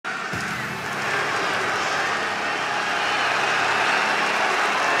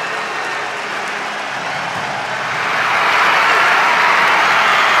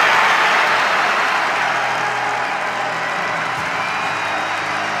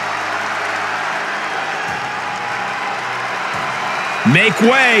Make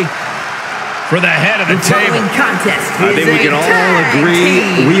way for the head of the table. I think we can all agree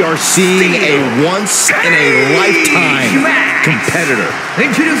we are seeing a once-in-a-lifetime competitor.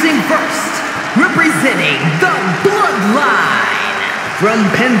 Introducing first, representing the Bloodline, from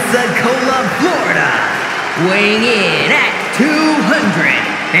Pensacola, Florida, weighing in at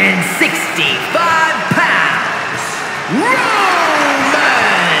 265 pounds,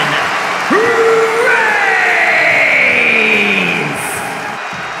 Roman Reigns!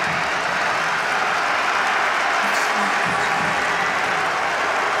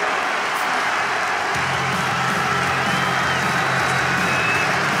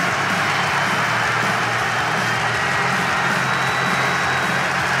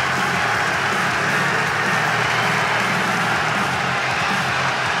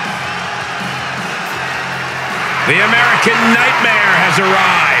 The American Nightmare has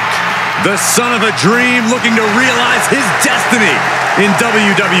arrived. The son of a dream looking to realize his destiny in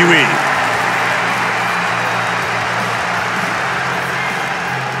WWE.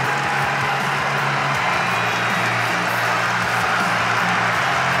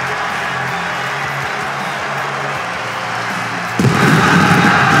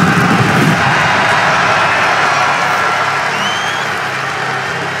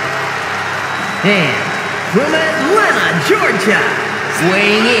 And from Atlanta, Georgia,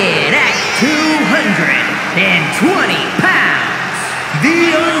 weighing in at 220 pounds,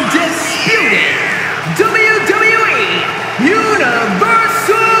 the undisputed WWE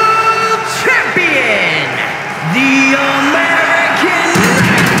Universal Champion, the American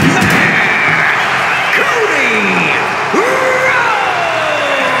Nightmare, Cody Rhodes!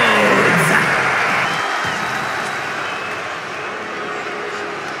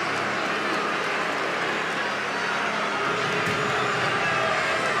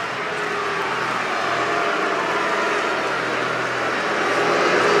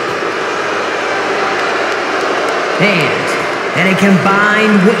 And a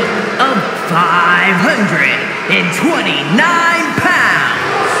combined weight of 529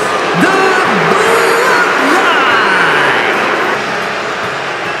 pounds, the Bloodline!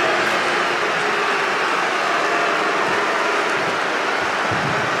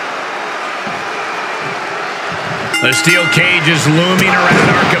 The steel cage is looming around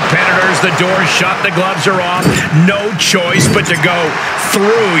our competitors. The door's shut, the gloves are off. No choice but to go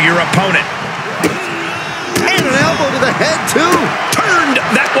through your opponent. And an elbow to the head, too. Turned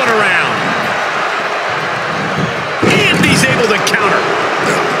that one around. And he's able to counter.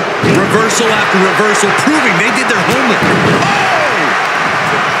 Reversal after reversal, proving they did their homework. Oh!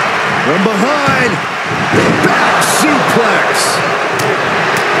 From behind. Back suplex.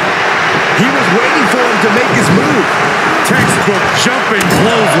 He was waiting for him to make his move. Textbook jumping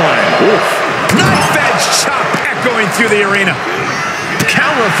clothesline. Oof. Knife edge chop echoing through the arena.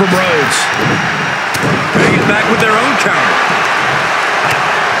 Counter from Rhodes. Bring it back with their own counter.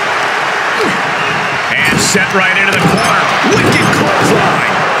 And set right into the corner. Wicked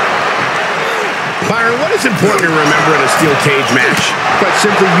clothesline. Byron, what is important to remember in a steel cage match? Quite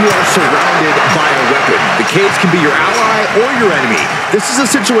simply, you are surrounded by a weapon. The cage can be your ally or your enemy. This is a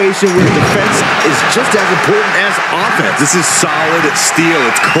situation where defense is just as important as offense. This is solid, it's steel,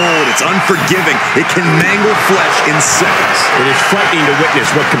 it's cold, it's unforgiving. It can mangle flesh in seconds. It is frightening to witness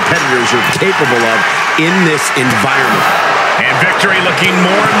what competitors are capable of in this environment. And victory looking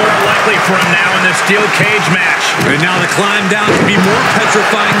more and more likely for him now in this steel cage match. And now the climb down can be more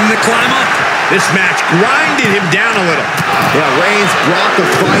petrifying than the climb up. This match grinded him down a little. Yeah, Reigns brought the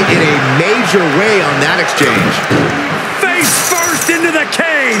fight in a major way on that exchange. Face first into the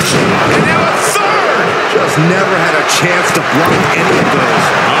cage. And now a third. Just never had a chance to block any of those.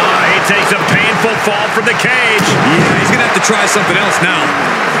 He takes a painful fall from the cage. Yeah, he's going to have to try something else now.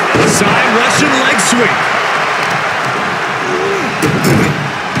 Side Russian leg sweep.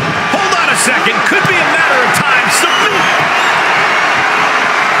 Hold on a second. Could be a matter of time. Submit.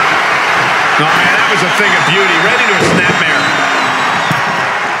 Oh, man, that was a thing of beauty. Ready to a snapmare.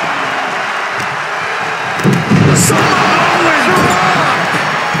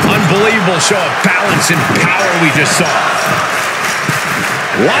 Unbelievable show of balance and power we just saw.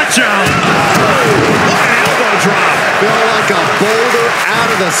 Watch out. Oh, what an elbow drop. Fell like a boulder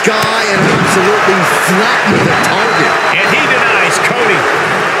out of the sky and absolutely flattened the target. And he denies Cody.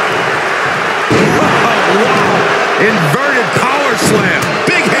 Oh, wow. Inverted power slam.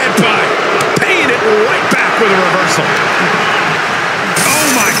 Big headbutt. Paying it right back with a reversal. Oh,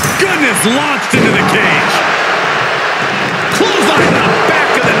 my goodness. Launched into the cage. Clothesline to the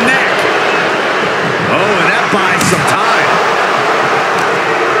back of the neck. Oh, and that buys some time.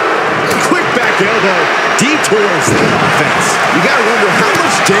 Quick back elbow detours the offense. You gotta wonder how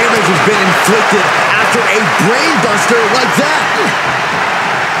much damage has been inflicted after a brain buster like that.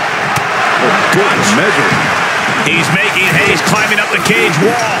 Good measure. He's making haste climbing up the cage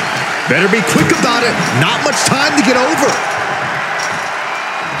wall. Better be quick about it. Not much time to get over.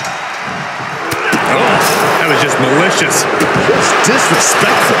 Oh, that was just malicious. Just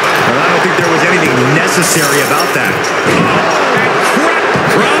disrespectful. Well, I don't think there was anything necessary about that.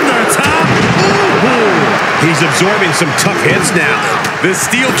 From the top. He's absorbing some tough hits now. The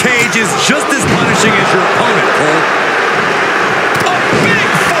steel cage is just as punishing as your opponent, Cole. A big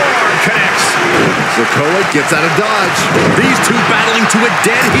forearm connects. Sikoa gets out of dodge. These two battling to a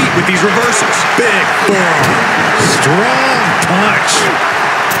dead heat with these reversals. Big forearm. Strong punch.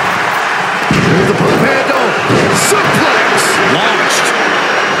 Here's the pump handle. Suplex. Launched.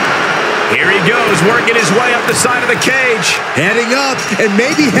 Here he goes, working his way up the side of the cage. Heading up and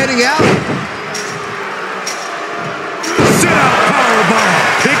maybe heading out. Sit-out powerbomb.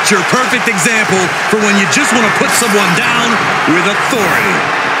 Picture-perfect example for when you just want to put someone down with authority.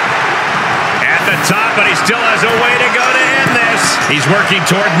 At the top, but he still has a way to go to end this. He's working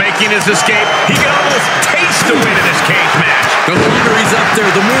toward making his escape. He can almost taste the win in this cage match. The longer he's up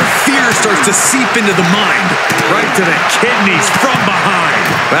there, the more fear starts to seep into the mind. Right to the kidneys from behind.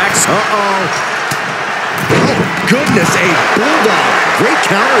 Backs. Oh, goodness, a bulldog. Great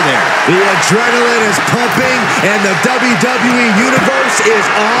counter there. The adrenaline is pumping, and the WWE Universe is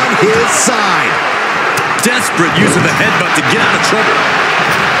on his side. Desperate use of the headbutt to get out of trouble.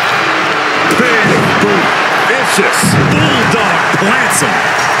 Big boot. Vicious. Bulldog plants him.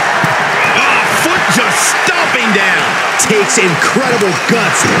 Foot just stomping down. Takes incredible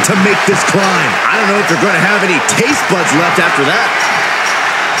guts to make this climb. I don't know if they're going to have any taste buds left after that.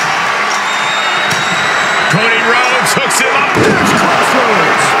 Cody Rhodes hooks him up. There's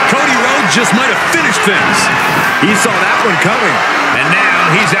crossroads. Cody Rhodes just might have finished things. He saw that one coming. And now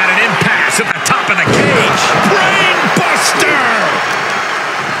he's at an impasse at the top of the cage. Brain buster.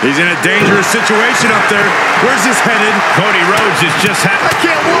 He's in a dangerous situation up there. Where's this headed? Cody Rhodes is just had. I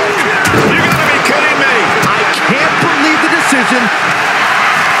can't walk. You gotta be kidding me. I can't believe the decision.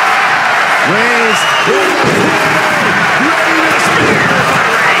 Reigns.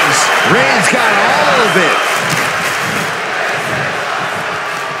 Reigns got all of it.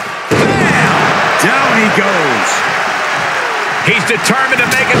 Bam! Down he goes. He's determined to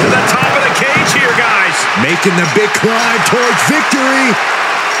make it to the top of the cage here, guys. Making the big climb towards victory.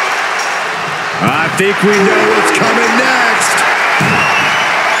 I think we know what's coming next.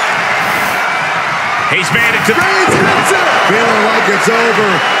 He's made it to the... Reigns hits it. Feeling like it's over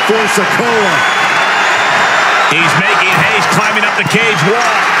for Sikoa. He's making haste climbing up the cage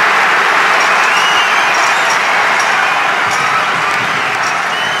wall.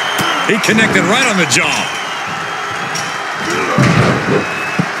 He connected right on the jaw.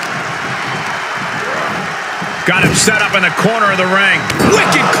 Got him set up in the corner of the ring.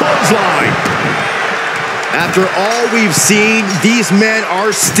 Wicked clothesline. After all we've seen, these men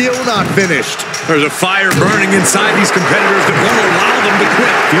are still not finished. There's a fire burning inside these competitors that won't allow them to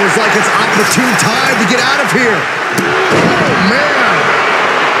quit. Feels like it's opportune time to get out of here. Oh, man.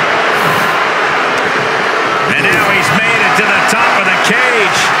 And now he's made it to the top of the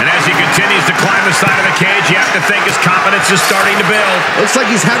cage. And as he continues to climb the side of the cage, you have to think his confidence is starting to build. Looks like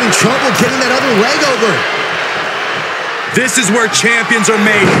he's having trouble getting that other leg over. This is where champions are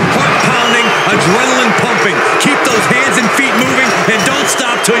made. Heart pounding, adrenaline pumping. Keep those hands and feet moving and don't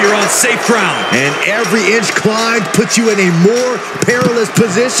stop till you're on safe ground. And every inch climbed puts you in a more perilous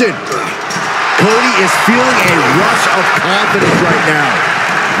position. Cody is feeling a rush of confidence right now.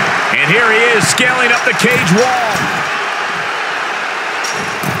 And here he is scaling up the cage wall.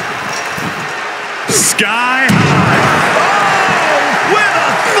 Sky high. Oh, with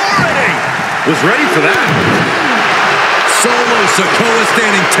authority. Was ready for that. Solo Sikoa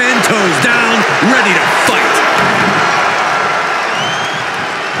standing 10 toes down, ready to fight.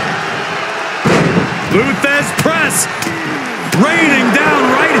 Luthez press. Raining down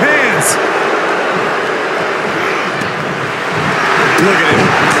right hands. Look at him.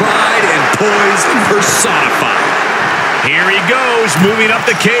 Pride and poise personified. Here he goes, moving up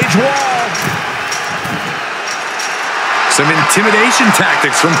the cage wall. Some intimidation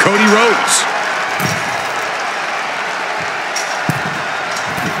tactics from Cody Rhodes.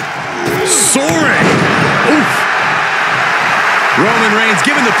 Soaring. Oof. Roman Reigns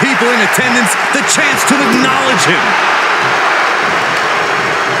giving the people in attendance the chance to acknowledge him.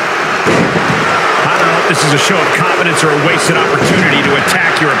 I don't know if this is a show of confidence or a wasted opportunity to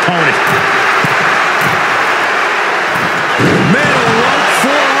attack your opponent. Middle rope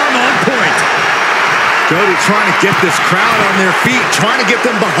forearm on point. Cody trying to get this crowd on their feet, trying to get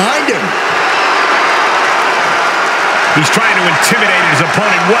them behind him. He's trying to intimidate his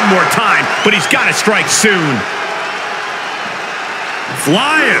opponent one more time, but he's got to strike soon.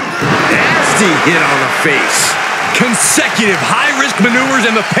 Flying. Nasty hit on the face. Consecutive high-risk maneuvers,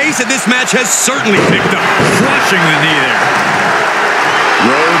 and the pace of this match has certainly picked up. Crushing the knee there.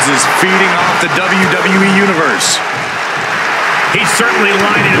 Rhodes is feeding off the WWE Universe. He's certainly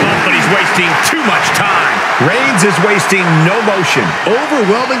lining him up, but he's wasting too much time. Reigns is wasting no motion.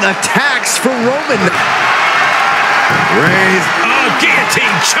 Overwhelming attacks from Roman. Reigns. Oh,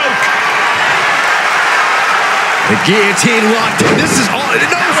 guillotine choke. The guillotine locked in. This is all.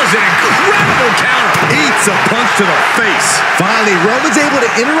 That was an incredible counter. Eats a punch to the face. Finally, Roman's able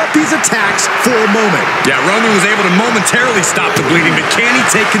to interrupt these attacks for a moment. Yeah, Roman was able to momentarily stop the bleeding, but can he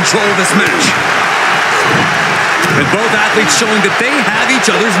take control of this match? And both athletes showing that they have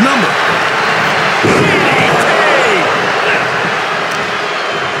each other's number.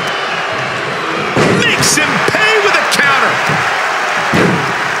 Makes him pay with a counter.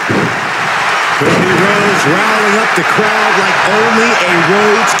 Cody Rhodes rallying up the crowd like only a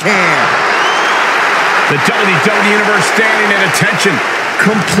Rhodes can. The WWE Universe standing at attention,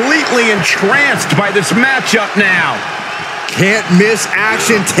 completely entranced by this matchup now. Can't miss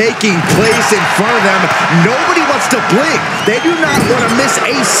action taking place in front of them. Nobody wants to blink. They do not want to miss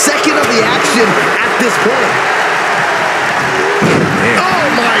a second of the action at this point. Man. Oh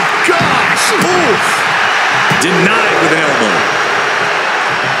my gosh! Oof! Denied with an elbow.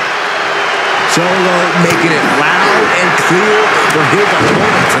 Solo making it loud and clear for his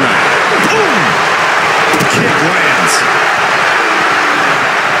opponent tonight. Boom! Kick lands.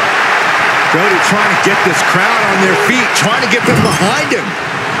 Cody trying to get this crowd on their feet, trying to get them behind him.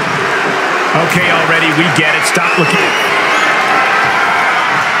 Okay, already, we get it. Stop looking.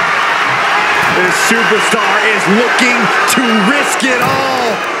 This superstar is looking to risk it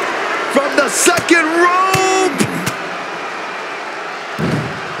all from the second rope.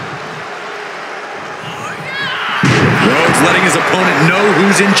 Rhodes letting his opponent know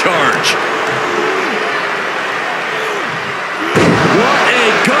who's in charge. What a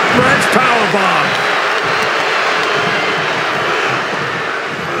gut-wrench powerbomb.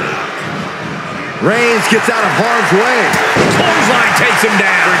 Reigns gets out of harm's way. Clothesline takes him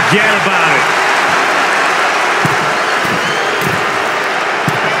down. Forget about it.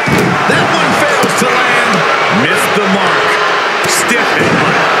 That one fails to land. Missed the mark. Stiff it.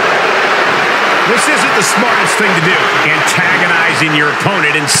 This isn't the smartest thing to do. Antagonizing your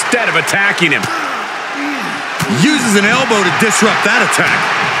opponent instead of attacking him. Uses an elbow to disrupt that attack.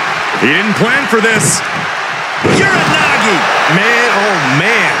 He didn't plan for this. Uranagi. Man, oh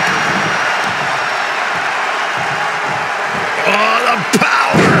man. Oh, the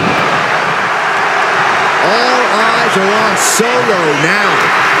power. All eyes are on Solo now.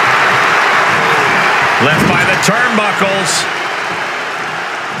 Left by the turnbuckles.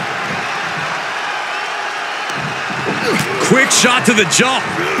 Quick shot to the jaw.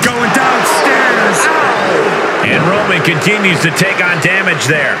 Going downstairs. And Roman continues to take on damage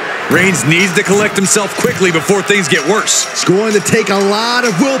there. Reigns needs to collect himself quickly before things get worse. It's going to take a lot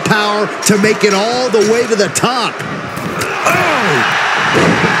of willpower to make it all the way to the top. Oh!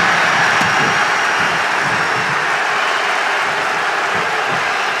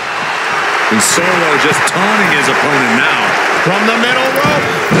 And Solo just taunting his opponent now. From the middle rope.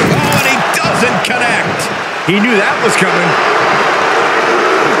 Oh, and he doesn't connect. He knew that was coming.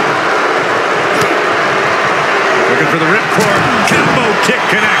 Looking for the ripcord. Combo kick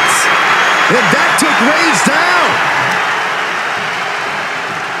connects. And that took Reigns down.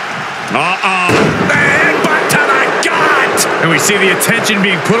 And back to the gut. And we see the attention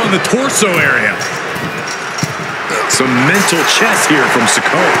being put on the torso area. Some mental chess here from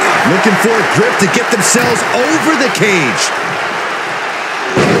Sikoa. Looking for a grip to get themselves over the cage.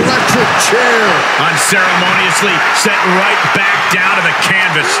 Electric chair. Unceremoniously set right back down to the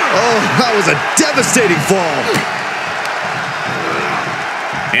canvas. Oh, that was a devastating fall.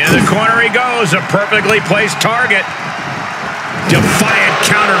 In the corner he goes, a perfectly placed target. Defiant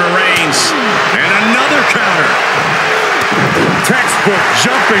counter to Reigns. And another counter. Textbook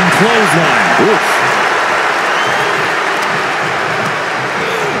jumping clothesline. Oof.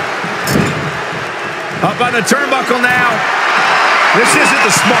 Up on the turnbuckle now. This isn't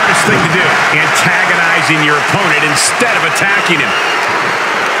the smartest thing to do. Antagonizing your opponent instead of attacking him.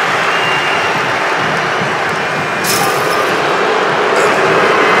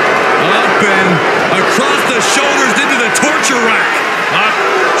 Up and across the shoulders into the torture rack. Up,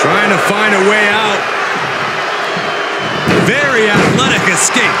 trying to find a way out. Very athletic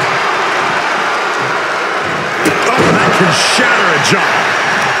escape. can shatter a jaw.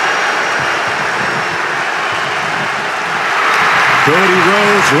 Cody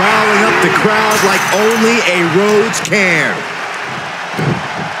Rhodes riling up the crowd like only a Rhodes can.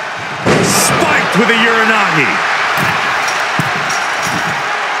 Spiked with a Uranagi.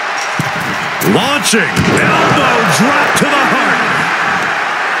 Launching. Elbow drop to the heart.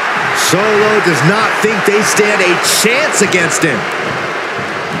 Solo does not think they stand a chance against him.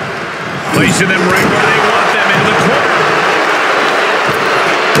 Placing them right where they want them, in the corner.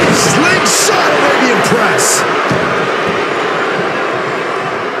 Slingshot Arabian press.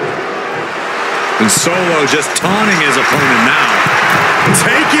 And Solo just taunting his opponent now.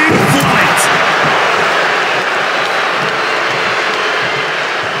 Taking flight.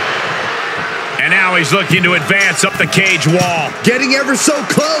 And now he's looking to advance up the cage wall. Getting ever so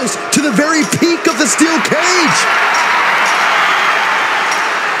close to the very peak of the steel cage.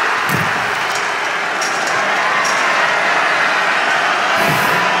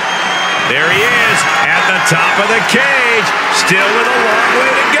 There he is, at the top of the cage, still with a long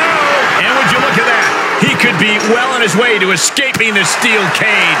way to go. And would you look at that? He could be well on his way to escaping the steel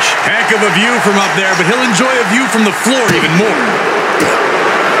cage. Heck of a view from up there, but he'll enjoy a view from the floor even more.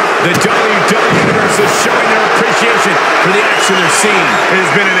 The WWE Universe is showing their appreciation for the action they're seeing. It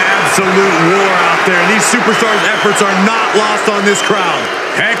has been an absolute war out there, and these superstars' efforts are not lost on this crowd.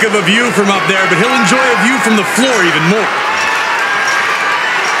 Heck of a view from up there, but he'll enjoy a view from the floor even more.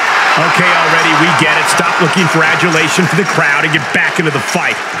 Okay, already, we get it. Stop looking for adulation for the crowd and get back into the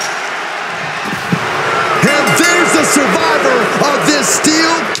fight. And there's the survivor of this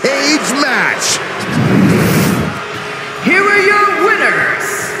steel cage match. Here are your winners,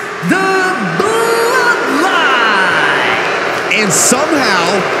 the Bloodline. And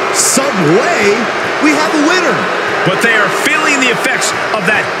somehow, some way, we have a winner. But they are feeling the effects of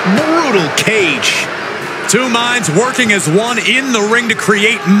that brutal cage. Two minds working as one in the ring to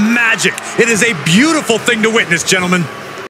create magic. It is a beautiful thing to witness, gentlemen.